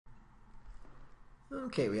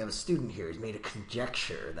Okay, we have a student here who's made a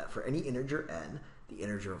conjecture that for any integer n, the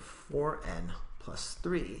integer of 4n plus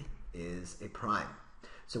 3 is a prime.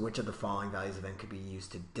 So which of the following values of n could be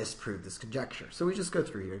used to disprove this conjecture? So we just go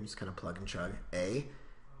through here and just kind of plug and chug. A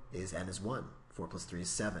is n is 1. 4 plus 3 is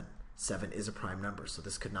 7. 7 is a prime number, so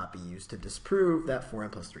this could not be used to disprove that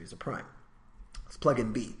 4n plus 3 is a prime. Let's plug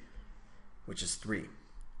in b, which is 3.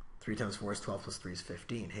 3 times 4 is 12 plus 3 is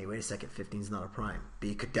 15. Hey, wait a second, 15 is not a prime.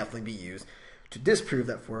 B could definitely be used to disprove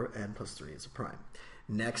that 4n plus 3 is a prime.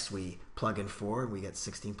 Next, we plug in 4 and we get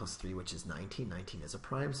 16 plus 3, which is 19. 19 is a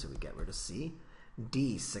prime, so we get rid of C.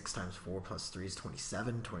 D, 6 times 4 plus 3 is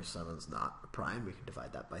 27. 27 is not a prime. We can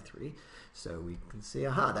divide that by 3. So we can see,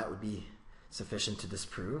 aha, that would be sufficient to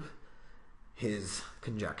disprove his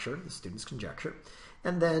conjecture, the student's conjecture.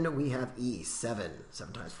 And then we have E, 7.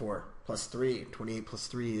 7 times 4 plus 3. 28 plus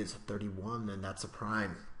 3 is 31, and that's a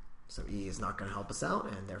prime. So E is not going to help us out,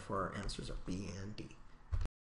 and therefore our answers are B and D.